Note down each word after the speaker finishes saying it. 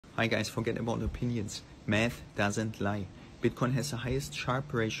Hi guys, forget about opinions. Math doesn't lie. Bitcoin has the highest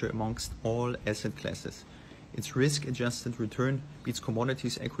Sharpe ratio amongst all asset classes. Its risk-adjusted return beats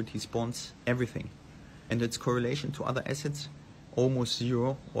commodities, equities, bonds, everything. And its correlation to other assets, almost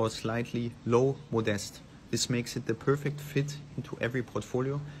zero or slightly low, modest. This makes it the perfect fit into every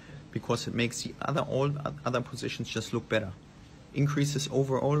portfolio because it makes all other positions just look better. Increases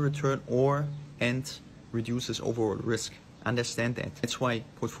overall return and reduces overall risk. Understand that. That's why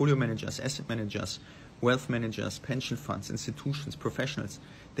portfolio managers, asset managers, wealth managers, pension funds, institutions, professionals,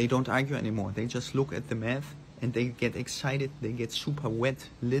 they don't argue anymore. They just look at the math and they get excited. They get super wet,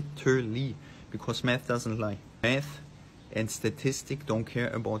 literally, because math doesn't lie. Math and statistics don't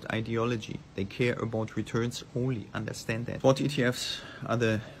care about ideology. They care about returns only. Understand that. Spot ETFs are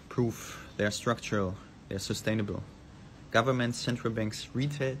the proof. They're structural. They're sustainable. Governments, central banks,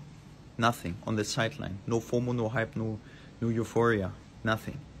 retail, nothing on the sideline. No FOMO, no hype, no euphoria,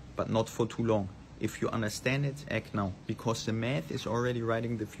 nothing. But not for too long. If you understand it, act now. Because the math is already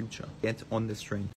writing the future. Get on this train.